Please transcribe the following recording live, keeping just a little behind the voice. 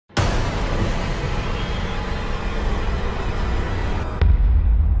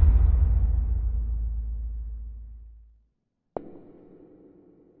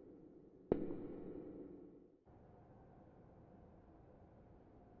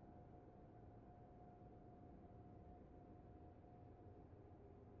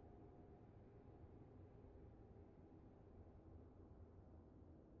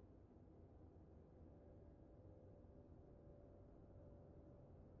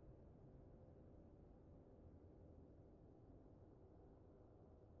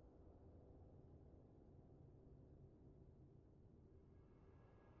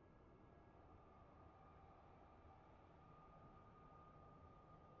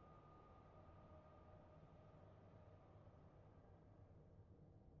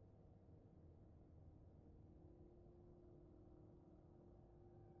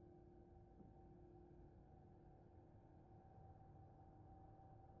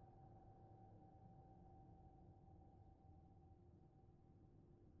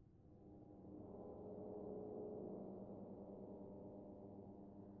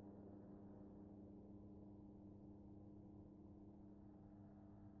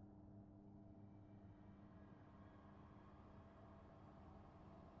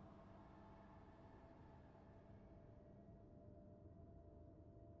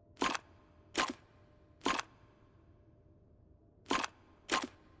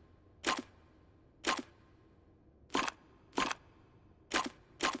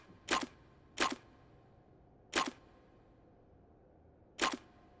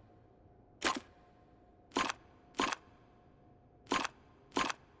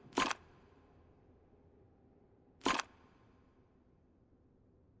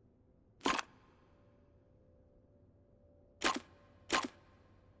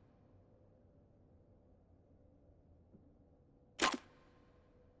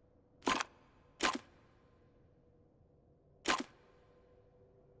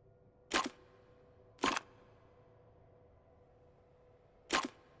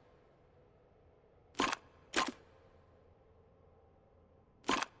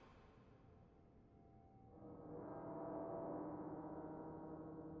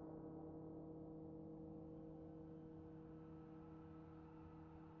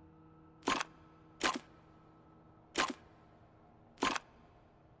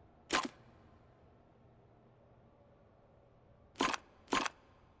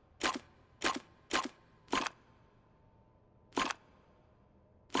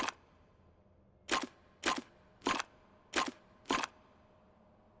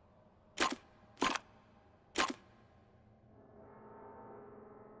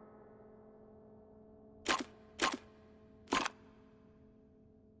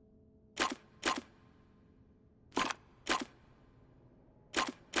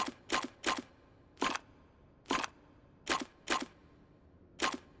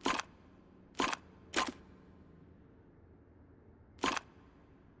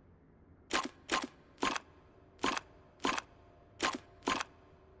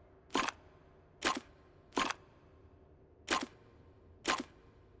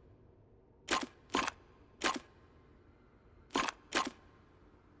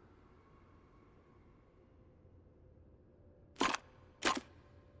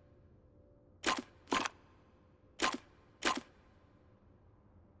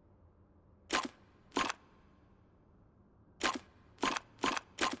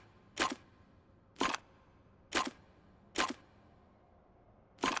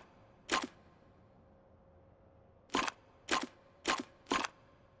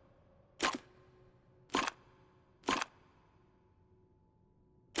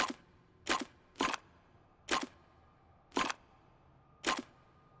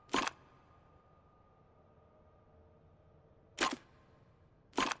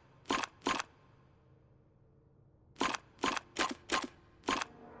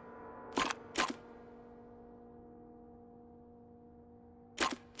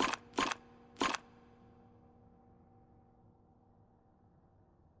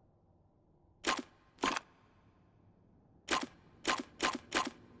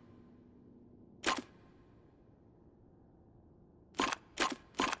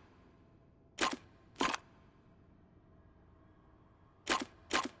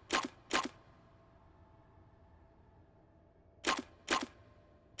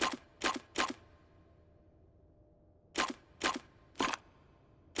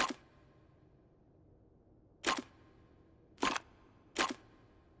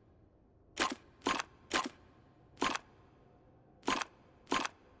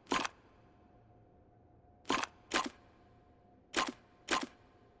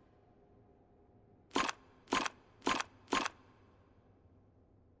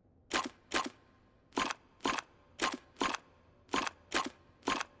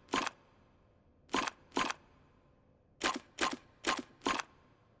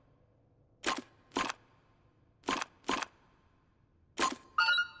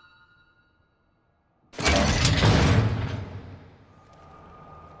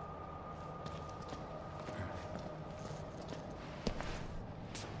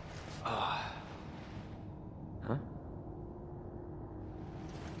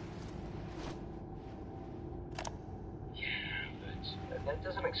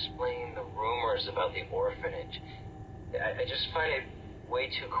rumors about the orphanage. I just find it way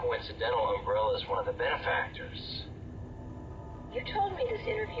too coincidental Umbrella's one of the benefactors. You told me this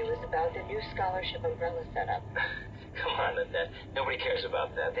interview was about the new scholarship Umbrella set up. Come on, Annette. Nobody cares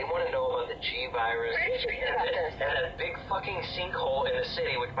about that. They want to know about the G virus. Where did you hear about this? And that big fucking sinkhole in the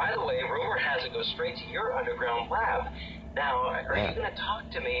city, which, by the way, rumor has it goes straight to your underground lab. Now, are you going to talk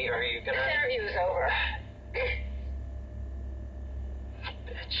to me, or are you going to... This interview's over.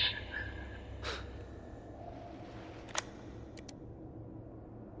 Bitch.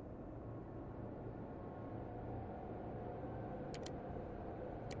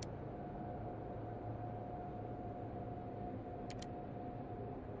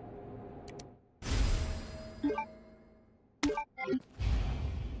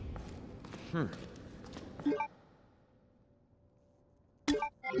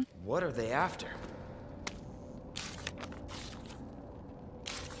 What are they after?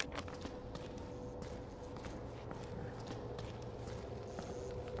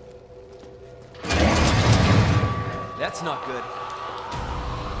 That's not good.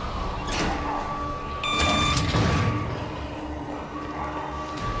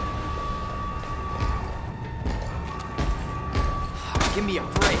 Give me a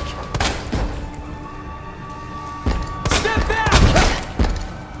break. Step back!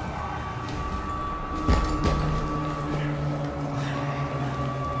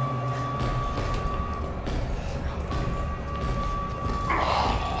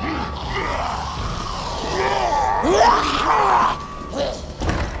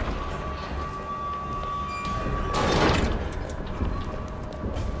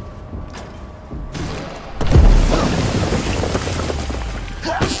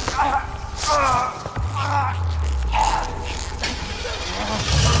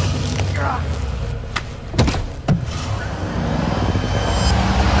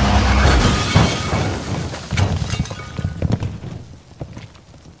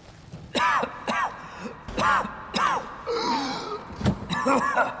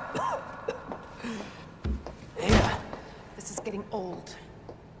 This is getting old.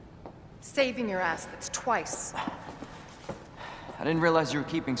 Saving your ass, that's twice. I didn't realize you were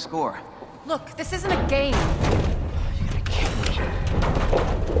keeping score. Look, this isn't a game. You're gonna kill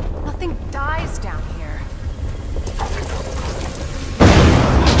me. Nothing dies down here.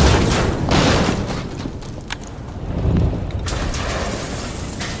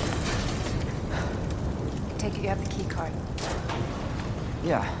 Take it you have the key card.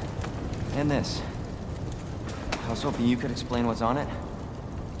 Yeah, and this. I was hoping you could explain what's on it.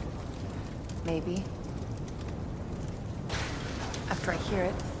 Maybe. After I hear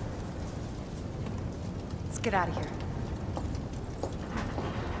it. Let's get out of here.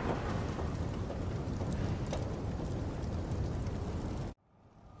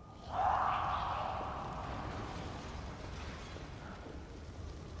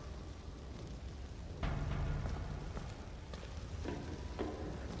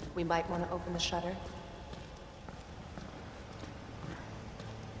 We might want to open the shutter.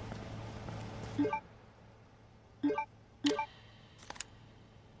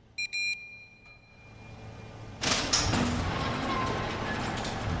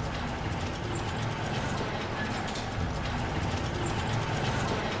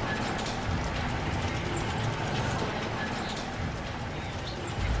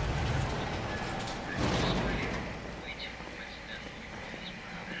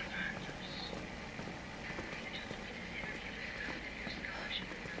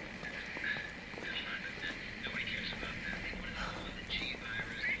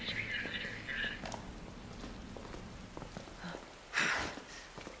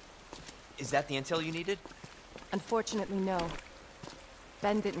 Is that the intel you needed? Unfortunately, no.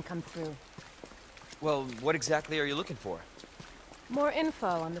 Ben didn't come through. Well, what exactly are you looking for? More info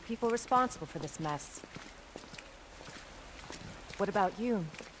on the people responsible for this mess. What about you?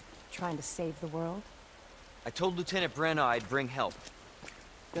 Trying to save the world? I told Lieutenant Brenna I'd bring help.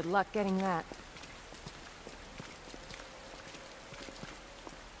 Good luck getting that.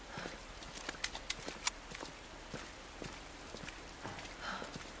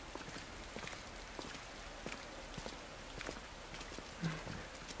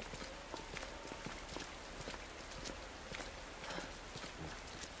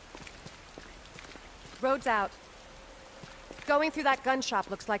 Road's out. Going through that gun shop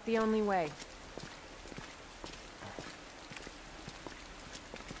looks like the only way.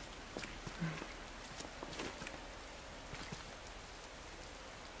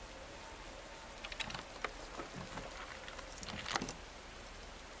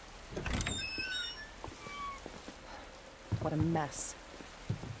 What a mess.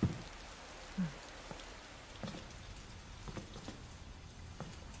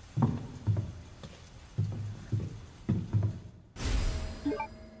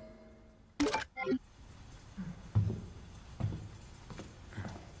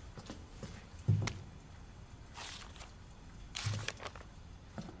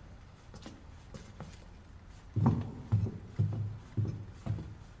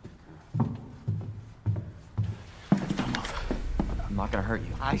 not gonna hurt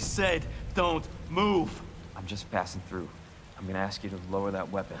you. I said don't move. I'm just passing through. I'm gonna ask you to lower that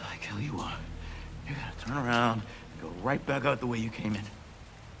weapon. I kill you are. You're gonna turn around and go right back out the way you came in.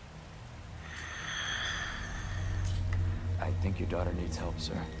 I think your daughter needs help,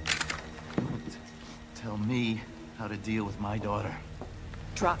 sir. Don't tell me how to deal with my daughter.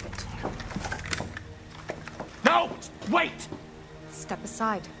 Drop it. No! Wait! Step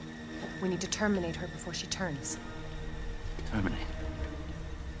aside. We need to terminate her before she turns. Terminate.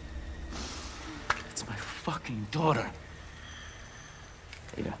 It's my fucking daughter.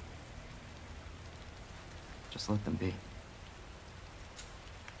 Ada. Just let them be.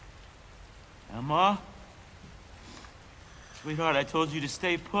 Emma? Sweetheart, I told you to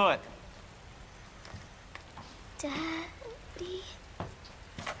stay put. Daddy? Yeah,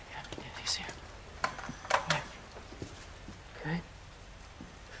 Daddy's here. Come here. Okay?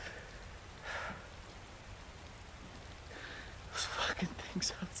 Those fucking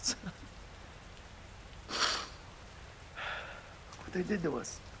things outside. What they did to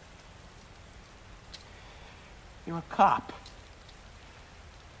us. You're a cop.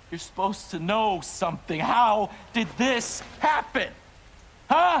 You're supposed to know something. How did this happen?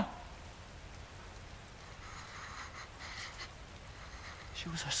 Huh? She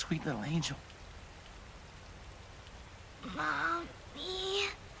was our sweet little angel. Mommy?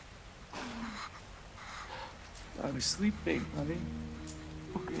 I was sleeping, honey.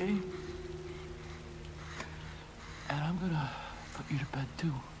 Okay? And I'm gonna put you to bed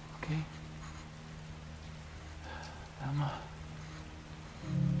too, okay? Emma.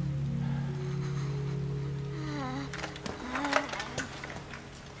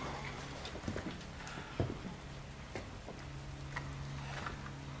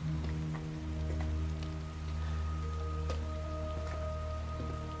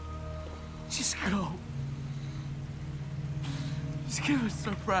 Just go. Just give us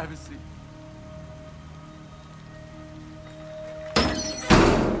some privacy.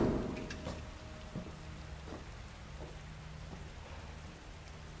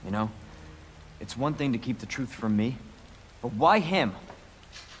 You know, it's one thing to keep the truth from me, but why him?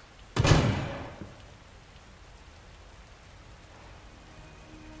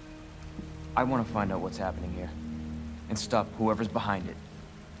 I want to find out what's happening here, and stop whoever's behind it.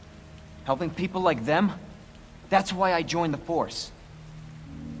 Helping people like them? That's why I joined the force.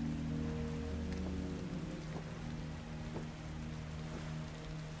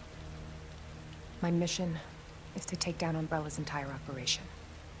 My mission is to take down Umbrella's entire operation.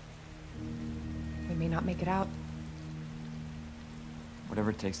 We may not make it out.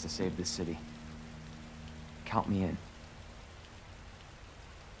 Whatever it takes to save this city. Count me in.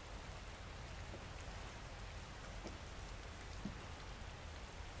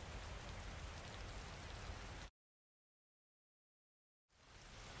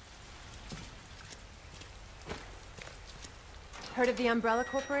 Heard of the Umbrella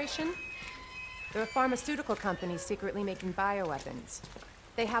Corporation? They're a pharmaceutical company secretly making bioweapons.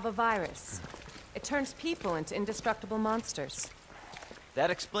 They have a virus. It turns people into indestructible monsters.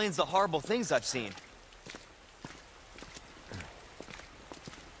 That explains the horrible things I've seen.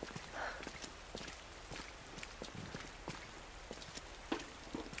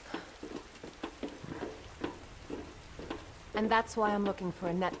 And that's why I'm looking for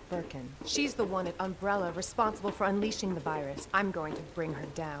Annette Birkin. She's the one at Umbrella responsible for unleashing the virus. I'm going to bring her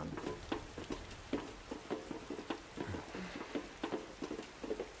down.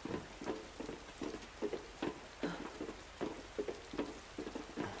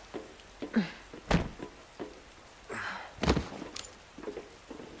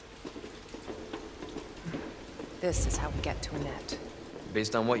 This is how we get to Annette.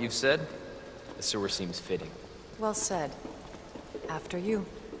 Based on what you've said, the sewer seems fitting. Well said. After you.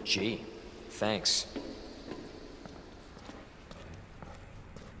 Gee, thanks.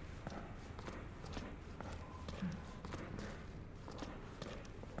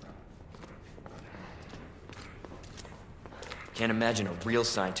 Can't imagine a real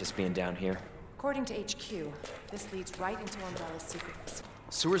scientist being down here. According to HQ, this leads right into Umbrella's secret facility.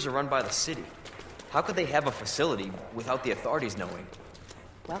 Sewers are run by the city. How could they have a facility without the authorities knowing?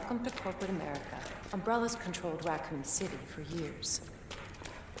 Welcome to corporate America. Umbrella's controlled Raccoon City for years.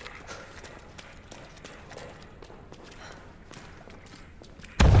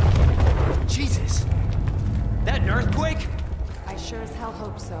 Jesus! That an earthquake? I sure as hell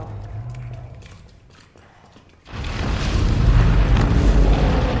hope so.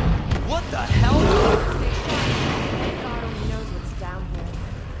 What the hell?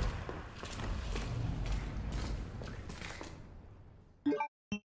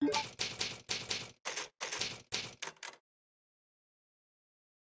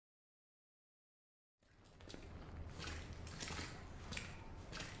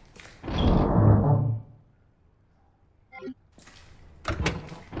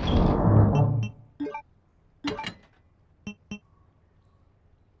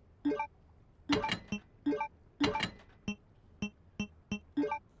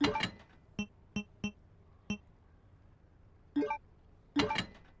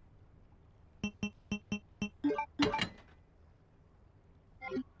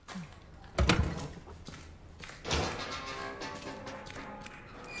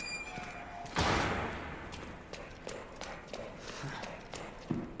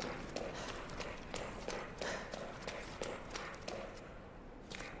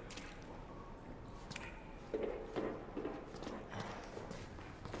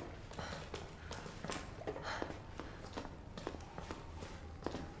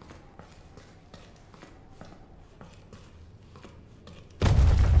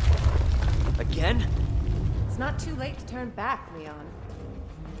 not too late to turn back, Leon.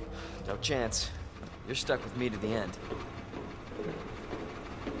 No chance. You're stuck with me to the end.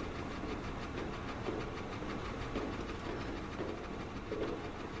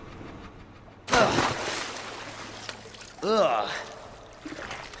 Ugh.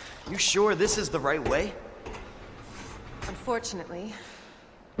 You sure this is the right way? Unfortunately.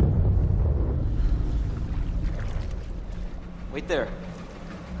 Wait there.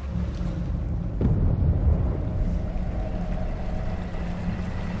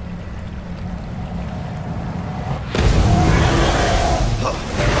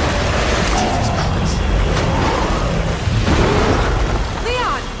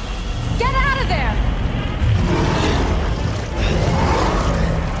 Leon! Get out of there!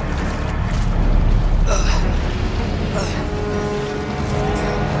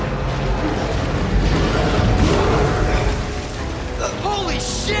 Holy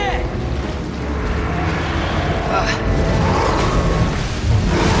shit!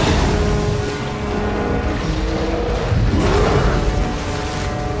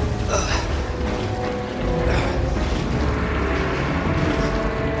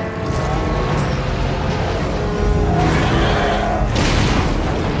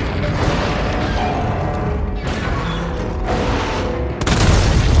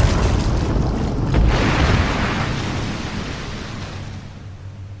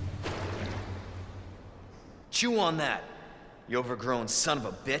 Chew on that, you overgrown son of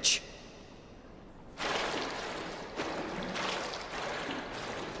a bitch.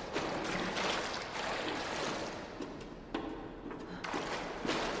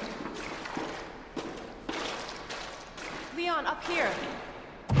 Leon, up here.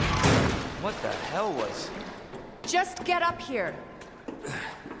 What the hell was... Just get up here.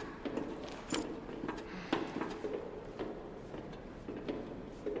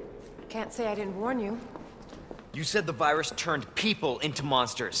 Can't say I didn't warn you. You said the virus turned people into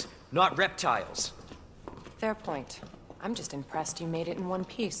monsters, not reptiles. Fair point. I'm just impressed you made it in one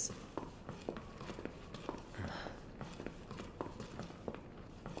piece.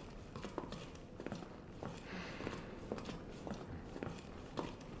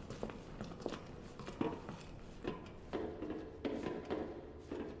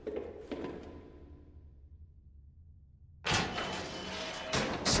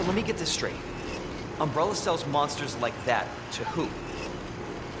 So let me get this straight. Umbrella sells monsters like that to who?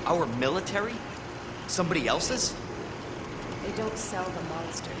 Our military? Somebody else's? They don't sell the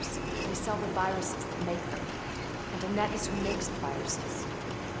monsters. They sell the viruses that make them. And Annette is who makes the viruses.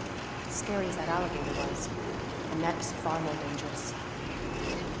 As scary as that alligator was, Annette is far more dangerous.